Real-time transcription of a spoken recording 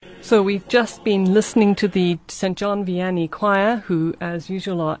So we've just been listening to the St. John Vianney Choir, who, as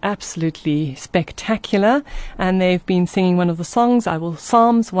usual, are absolutely spectacular. And they've been singing one of the songs, I will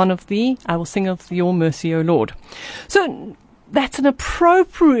sing of your mercy, O Lord. So that's an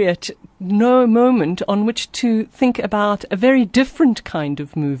appropriate moment on which to think about a very different kind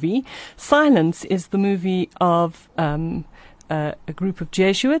of movie. Silence is the movie of a group of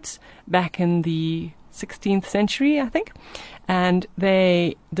Jesuits back in the 16th century, I think. And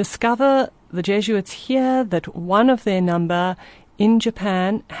they discover, the Jesuits hear that one of their number in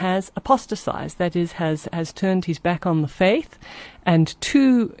Japan has apostatized, that is, has turned his back on the faith. And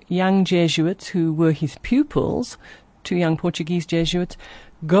two young Jesuits who were his pupils, two young Portuguese Jesuits,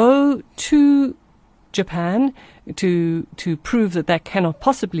 go to Japan to prove that cannot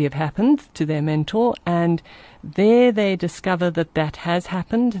possibly have happened to their mentor, and there they discover that has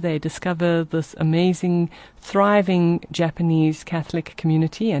happened. They discover this amazing, thriving Japanese Catholic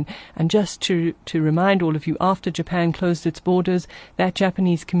community, and just to remind all of you, after Japan closed its borders, that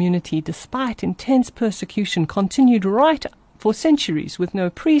Japanese community, despite intense persecution, continued right for centuries, with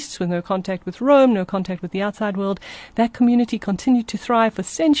no priests, with no contact with Rome, no contact with the outside world. That community continued to thrive for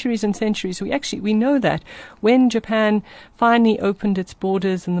centuries and centuries. We know that when Japan finally opened its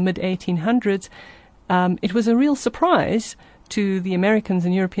borders in the mid-1800s, it was a real surprise to the Americans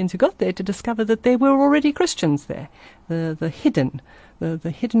and Europeans who got there to discover that there were already Christians there, the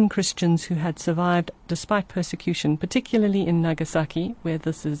hidden Christians who had survived despite persecution, particularly in Nagasaki, where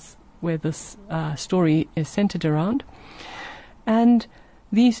this story is centered around. And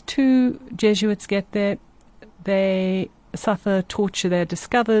these two Jesuits get there, they suffer torture, they're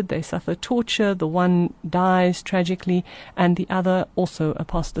discovered, they suffer torture, the one dies tragically, and the other also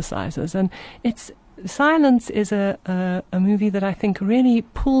apostatizes. And Silence is a movie that I think really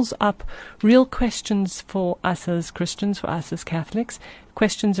pulls up real questions for us as Christians, for us as Catholics,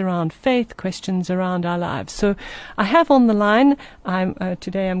 questions around faith, questions around our lives. So I have on the line,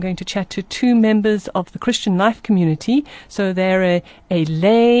 today I'm going to chat to two members of the Christian Life community. So they're a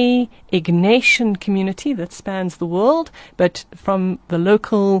lay Ignatian community that spans the world, but from the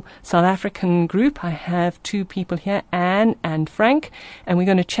local South African group, I have two people here, Anne and Frank, and we're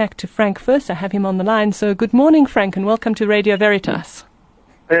going to chat to Frank first. I have him on the line. So good morning, Frank, and welcome to Radio Veritas.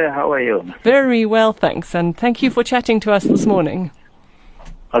 Hey, how are you? Very well, thanks, and thank you for chatting to us this morning.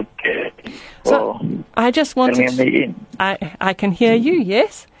 Okay. So I just wanted I can hear you,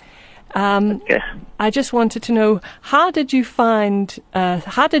 yes. Okay. I just wanted to know, how did you find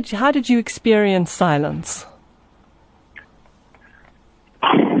how did you experience silence?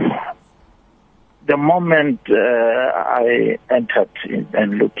 The moment I entered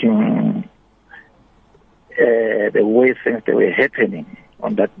and looking the way things they were happening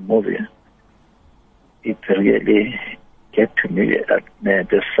on that movie, it really get to me,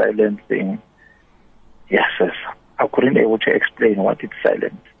 the silent thing. Yes, I couldn't able to explain what is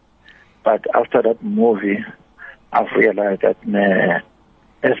silent. But after that movie, I've realized that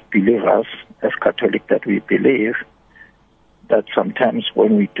as believers, as Catholics, that we believe that sometimes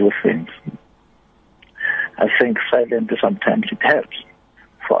when we do things, I think silence sometimes it helps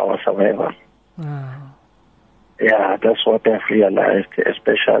for our survival. Wow. Yeah, that's what I've realized,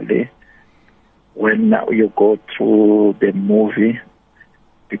 especially when you go through the movie,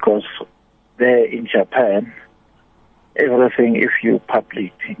 because there in Japan, everything, if you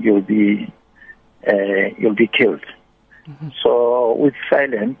public, you'll be killed. Mm-hmm. So with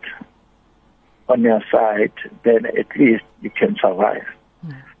silence on your side, then at least you can survive.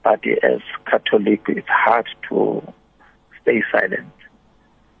 Mm-hmm. But as Catholic, it's hard to stay silent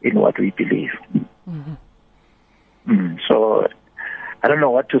in what we believe. Mm-hmm. So I don't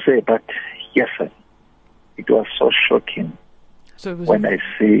know what to say, but yes, it was so shocking when I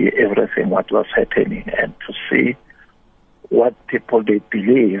see everything what was happening, and to see what people they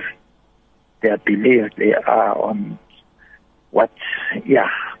believe they are on. What, yeah,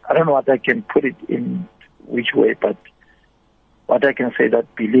 I don't know what I can put it in which way, but what I can say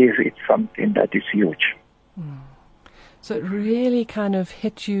that belief is something that is huge. So it really kind of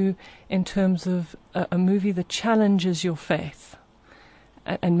hit you in terms of a movie that challenges your faith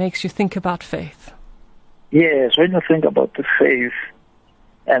and makes you think about faith. Yes, when you think about the faith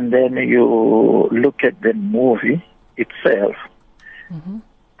and then you look at the movie itself, mm-hmm.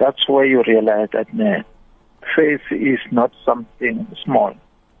 That's where you realize that faith is not something small.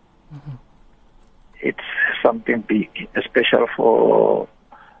 Mm-hmm. It's something big, especially for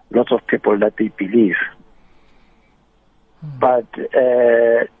lots of people that they believe. Mm-hmm. But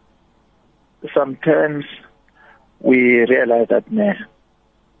sometimes we realize that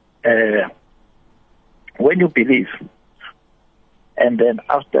when you believe And then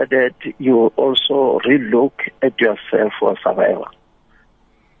after that, you also relook at yourself for survival.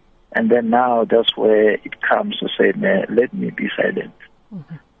 And then now that's where it comes to say, "Nah, let me be silent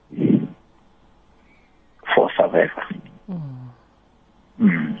for survival."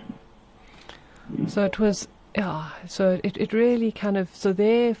 So it was, so it really kind of, so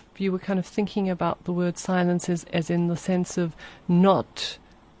there you were kind of thinking about the word silence as in the sense of not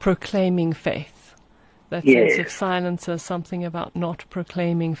proclaiming faith. That sense of silence as something about not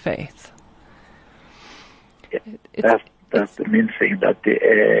proclaiming faith. That's the main thing that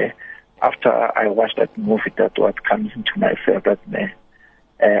after I watch that movie, that's what comes into myself, that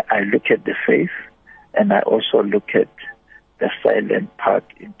I look at the faith and I also look at the silent part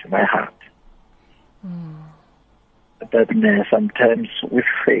into my heart. That sometimes with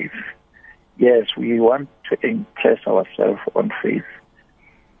faith, yes, we want to impress ourselves on faith,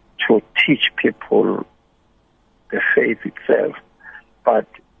 to teach people the faith itself, but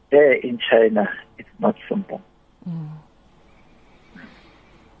there in China, it's not simple.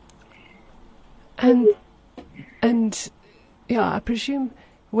 And yeah, I presume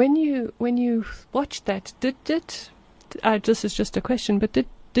when you watched that, did this is just a question, but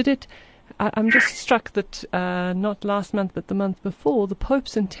did it? I'm just struck that not last month, but the month before, the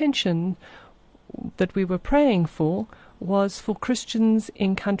Pope's intention that we were praying for was for Christians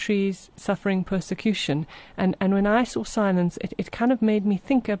in countries suffering persecution. And when I saw silence, it kind of made me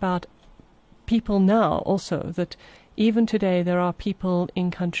think about people now also, that even today there are people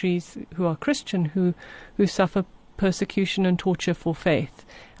in countries who are Christian who suffer persecution and torture for faith.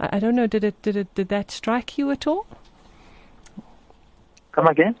 I don't know, did that strike you at all? Come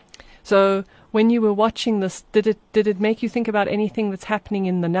again? So when you were watching this, did it make you think about anything that's happening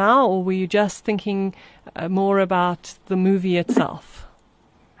in the now, or were you just thinking more about the movie itself?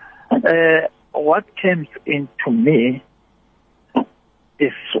 What came into me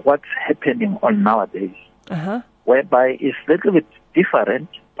is what's happening on nowadays, whereby it's a little bit different,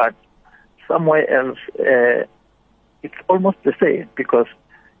 but somewhere else it's almost the same, because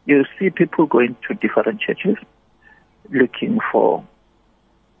you see people going to different churches looking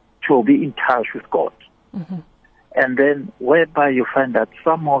to be in touch with God. And then whereby you find that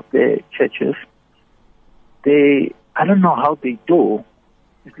some of the churches, I don't know how they do,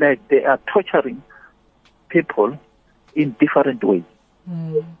 it's like they are torturing people in different ways.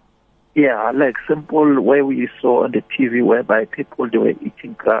 Yeah, like simple where we saw on the TV, whereby people, they were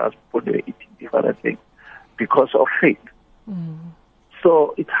eating grass, people, they were eating different things because of faith.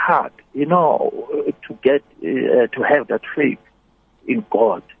 So it's hard, to get, to have that faith in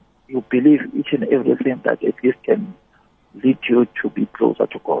God. You believe each and everything that at least can lead you to be closer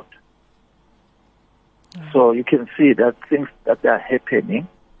to God. So you can see that things that are happening,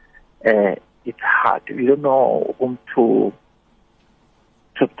 it's hard. You don't know whom to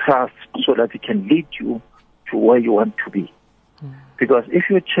trust so that it can lead you to where you want to be. Because if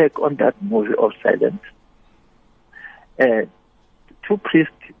you check on that movie of Silence, two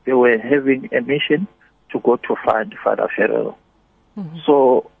priests, they were having a mission to go to find Father Ferrero.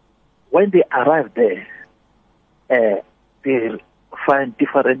 So when they arrive there, they find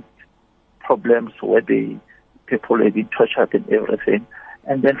different problems where people have been tortured and everything.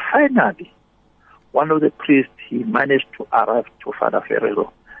 And then finally, one of the priests, he managed to arrive to Father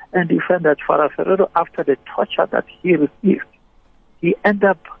Ferrero. And he found that Father Ferrero, after the torture that he received, he ended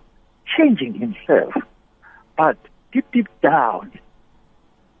up changing himself. But deep down,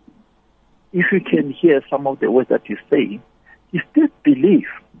 if you can hear some of the words that he's saying, he still believes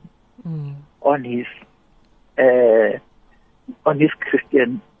on his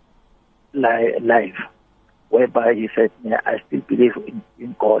Christian life, whereby he said, I still believe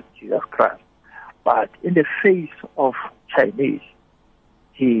in God, Jesus Christ. But in the face of Chinese,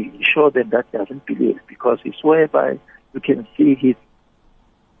 he showed them that he doesn't believe, because it's whereby you can see his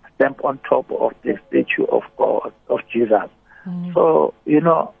stamp on top of the statue of God, of Jesus. So,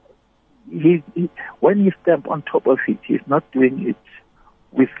 when he stamp on top of it, he's not doing it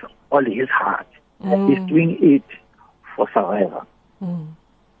with all his heart. He's doing it for survival.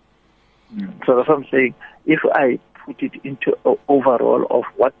 So that's what I'm saying. If I put it into overall of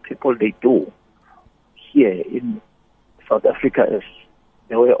what people they do here in South Africa as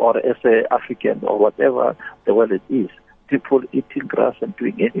the way, or as a African or whatever the world it is, people eating grass and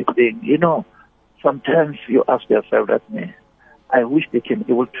doing anything, sometimes you ask yourself that, I wish they can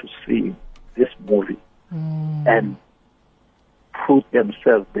be able to see this movie and put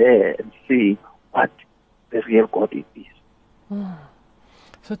themselves there and see what the real God it is.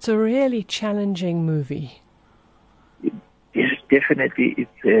 So it's a really challenging movie.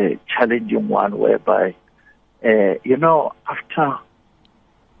 It's a challenging one, whereby, after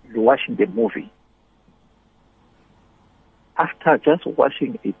watching the movie. After just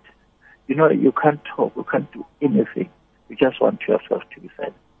watching it, you can't talk, you can't do anything. You just want yourself to be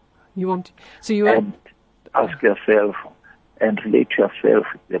silent. And ask yourself and relate yourself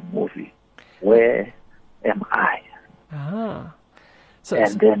with the movie. Where am I?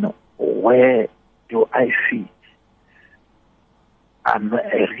 And then where do I fit? I'm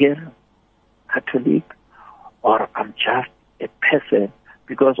a real Catholic, or I'm just a person?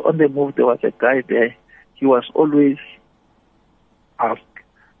 Because on the move there was a guy there, he was always asked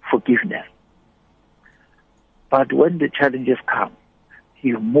forgiveness. But when the challenges come,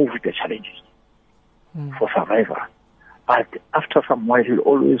 he moved the challenges for survival. But after some while, he'll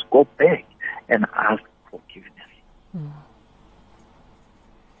always go back and ask forgiveness.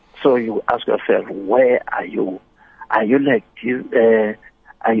 So you ask yourself, where are you? Are you like Jesus?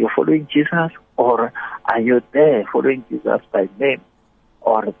 Are you following Jesus, or are you there following Jesus by name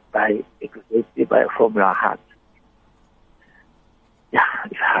or by from your heart? Yeah,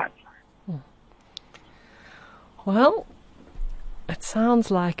 it's hard. Well, it sounds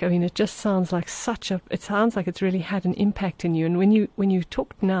like, it just sounds like it sounds like it's really had an impact in you. And when you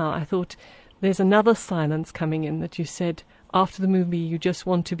talked now, I thought there's another silence coming in, that you said after the movie you just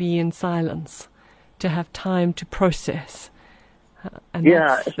want to be in silence, to have time to process. And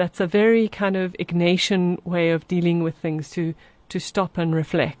that's a very kind of Ignatian way of dealing with things, to stop and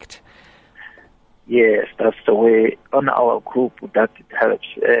reflect. Yes, that's the way on our group that it helps.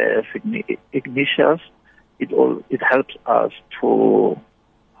 Ignatius, it helps us to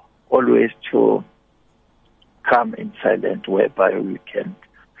always to come in silence, whereby we can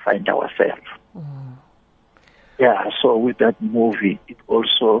find ourselves. Yeah, so with that movie, it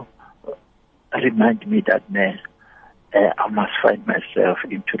also reminds me that I must find myself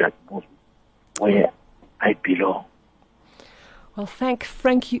into that movie where I belong. Well, Frank,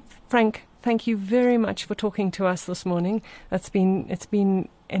 thank you very much for talking to us this morning. It's been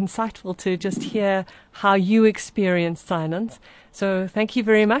insightful to just hear how you experience silence. So thank you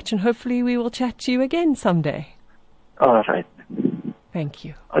very much, and hopefully we will chat to you again someday. All right. Thank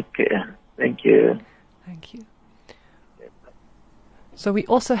you. Okay. Thank you. Thank you. So we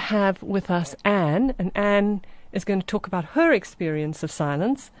also have with us Anne, and Anne is going to talk about her experience of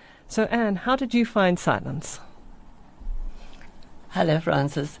silence. So Anne, how did you find silence? Hello,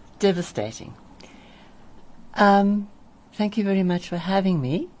 Frances. Devastating. Thank you very much for having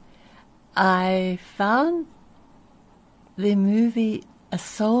me. I found the movie a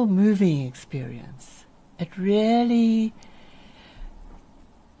soul-moving experience. It really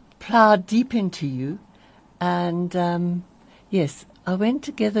plowed deep into you. And, yes, I went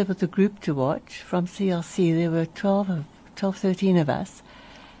together with a group to watch from CLC. There were 13 of us.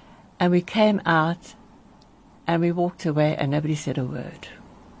 And we came out and we walked away and nobody said a word.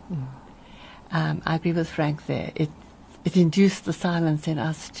 I agree with Frank there. It induced the silence in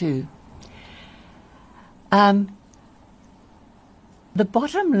us too. The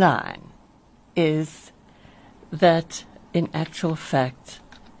bottom line is that, in actual fact,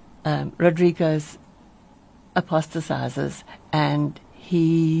 Rodrigo's apostatizes and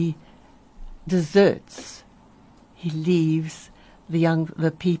he deserts. He leaves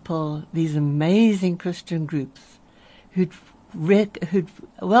the people, these amazing Christian groups who'd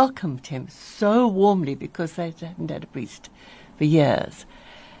welcomed him so warmly because they hadn't had a priest for years,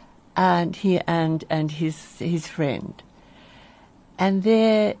 and he and his friend, and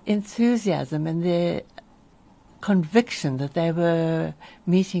their enthusiasm and their conviction that they were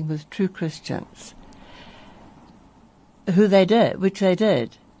meeting with true Christians, which they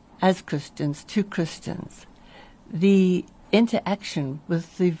did as Christians to Christians. The interaction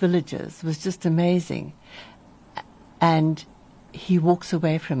with the villagers was just amazing, and he walks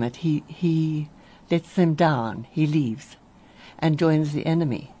away from it. He lets them down. He leaves and joins the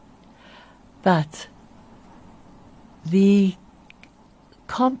enemy. But the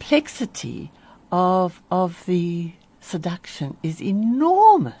complexity of the seduction is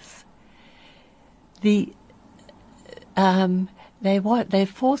enormous. They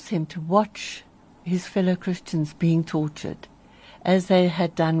force him to watch his fellow Christians being tortured, as they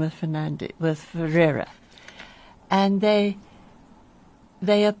had done with Ferreira, and they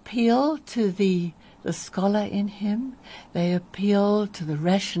appeal to the scholar in him. They appeal to the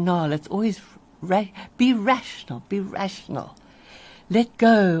rationale. It's always be rational. Let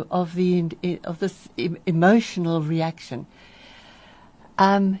go of this emotional reaction.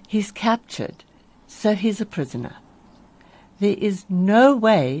 He's captured, so he's a prisoner. There is no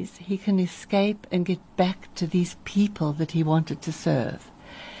ways he can escape and get back to these people that he wanted to serve.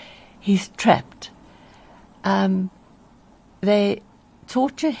 He's trapped.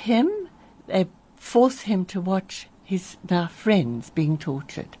 torture him. They force him to watch his now friends being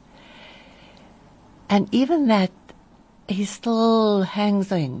tortured. And even that, he still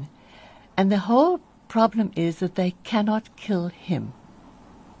hangs in. And the whole problem is that they cannot kill him.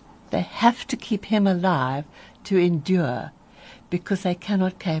 They have to keep him alive to endure, because they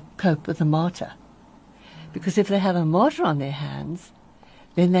cannot cope with a martyr. Because if they have a martyr on their hands,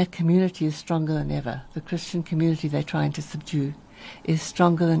 then that community is stronger than ever. The Christian community they're trying to subdue is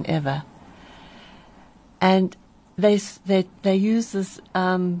stronger than ever. And they use this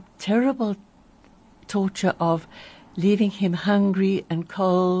terrible torture of leaving him hungry and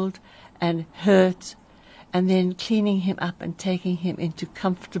cold and hurt, and then cleaning him up and taking him into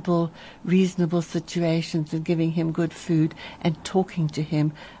comfortable, reasonable situations and giving him good food and talking to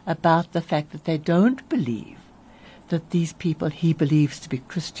him about the fact that they don't believe that these people he believes to be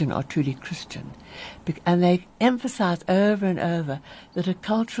Christian are truly Christian. And they emphasize over and over that a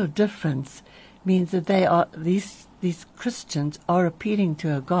cultural difference means that these Christians are appealing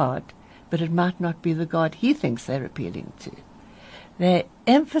to a God, but it might not be the God he thinks they're appealing to. They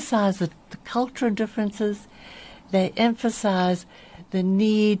emphasize the cultural differences. They emphasize the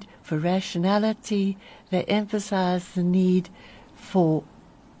need for rationality. They emphasize the need for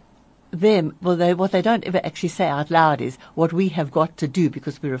them. Well, what they don't ever actually say out loud is what we have got to do,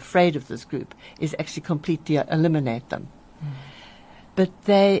 because we're afraid of this group, is actually completely eliminate them. Mm. But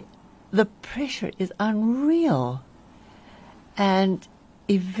the pressure is unreal. And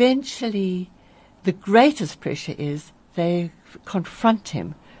eventually the greatest pressure is they confront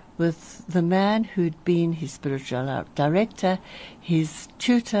him with the man who'd been his spiritual director, his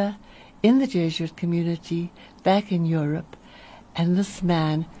tutor in the Jesuit community back in Europe, and this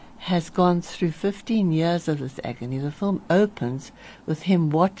man has gone through 15 years of this agony. The film opens with him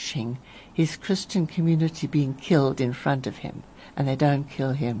watching his Christian community being killed in front of him, and they don't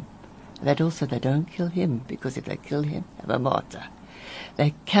kill him. They don't kill him, because if they kill him, they have a martyr.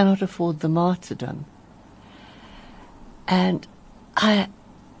 They cannot afford the martyrdom. And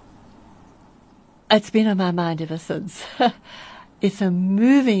it's been on my mind ever since. It's a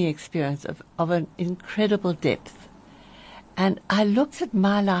moving experience of an incredible depth. And I looked at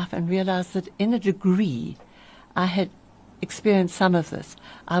my life and realized that in a degree I had experienced some of this.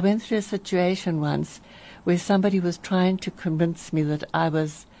 I went through a situation once where somebody was trying to convince me that I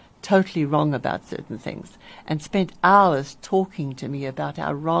was totally wrong about certain things, and spent hours talking to me about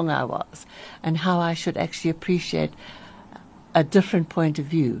how wrong I was and how I should actually appreciate a different point of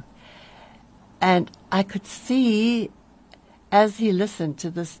view. And I could see, as he listened to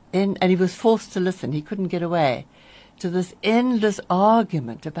this, and he was forced to listen, he couldn't get away, to this endless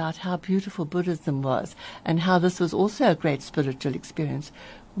argument about how beautiful Buddhism was and how this was also a great spiritual experience,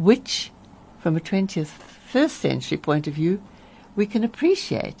 which, from a 21st century point of view, we can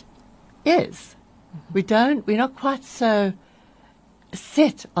appreciate. Is. We're not quite so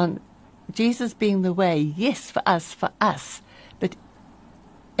set on Jesus being the way, yes, for us, but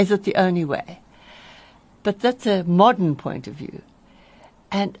is it the only way? But that's a modern point of view.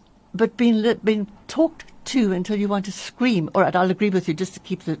 But being talked to until you want to scream, all right, I'll agree with you, just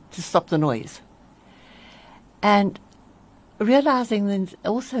to stop the noise. And realizing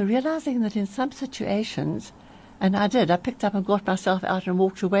that in some situations, and I picked up and got myself out and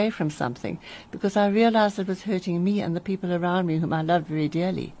walked away from something, because I realized it was hurting me and the people around me whom I loved very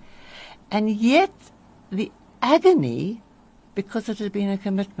dearly. And yet the agony, because it had been a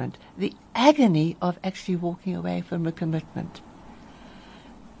commitment, the agony of actually walking away from a commitment,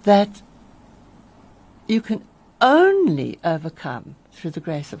 that you can only overcome through the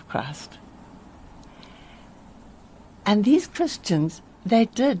grace of Christ. And these Christians, they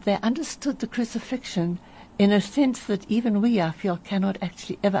understood the crucifixion in a sense that even we, I feel, cannot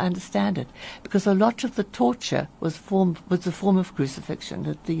actually ever understand it, because a lot of the torture was the form of crucifixion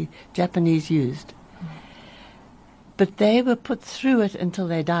that the Japanese used. But they were put through it until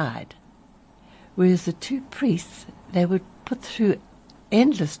they died, whereas the two priests, they were put through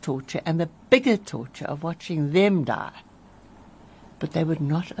endless torture and the bigger torture of watching them die, but they would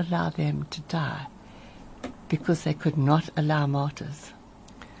not allow them to die because they could not allow martyrs.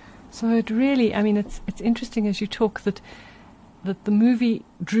 So it really, it's interesting as you talk that the movie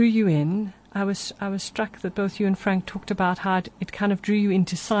drew you in. I was struck that both you and Frank talked about how it kind of drew you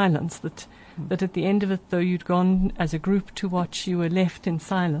into silence, that at the end of it, though you'd gone as a group to watch, you were left in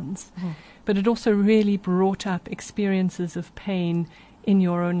silence. But it also really brought up experiences of pain in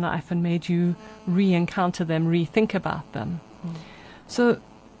your own life and made you re-encounter them, rethink about them. So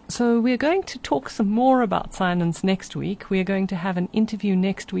So we're going to talk some more about silence next week. We're going to have an interview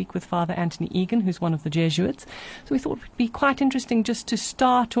next week with Father Anthony Egan, who's one of the Jesuits. So we thought it would be quite interesting just to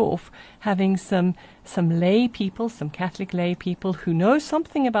start off having some lay people, some Catholic lay people who know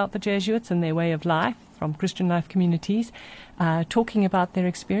something about the Jesuits and their way of life from Christian life communities, talking about their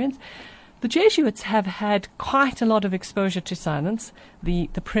experience. The Jesuits have had quite a lot of exposure to silence. The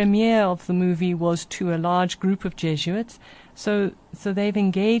premiere of the movie was to a large group of Jesuits, so they've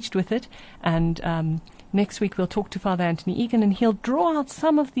engaged with it. And next week we'll talk to Father Anthony Egan, and he'll draw out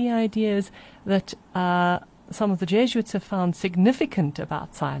some of the ideas that some of the Jesuits have found significant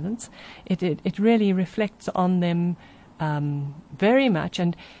about silence. It really reflects on them very much.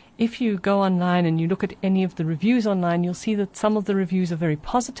 And if you go online and you look at any of the reviews online, you'll see that some of the reviews are very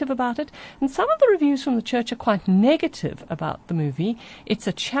positive about it, and some of the reviews from the church are quite negative about the movie. It's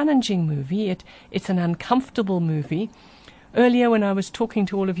a challenging movie. It's an uncomfortable movie. Earlier, when I was talking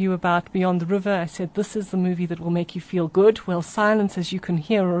to all of you about Beyond the River, I said this is the movie that will make you feel good. Well, Silence, as you can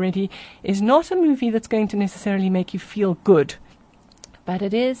hear already, is not a movie that's going to necessarily make you feel good, but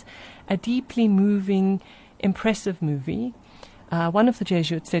it is a deeply moving, impressive movie. One of the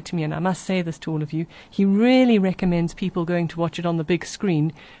Jesuits said to me, and I must say this to all of you, he really recommends people going to watch it on the big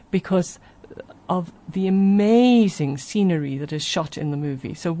screen because of the amazing scenery that is shot in the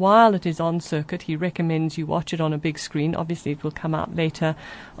movie. So while it is on circuit, he recommends you watch it on a big screen. Obviously, it will come out later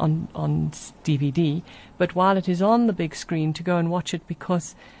on DVD. But while it is on the big screen, to go and watch it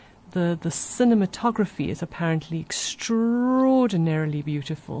because the cinematography is apparently extraordinarily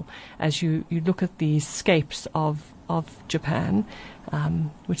beautiful as you look at the scapes of Japan,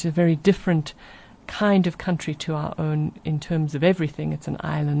 which is a very different kind of country to our own in terms of everything. It's an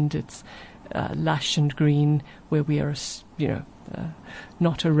island, it's lush and green, where we are,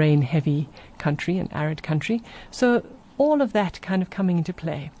 not a rain-heavy country, an arid country. So all of that kind of coming into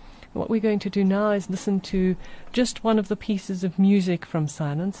play. What we're going to do now is listen to just one of the pieces of music from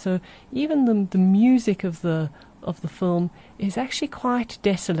Silence. So even the music of the film is actually quite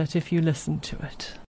desolate if you listen to it.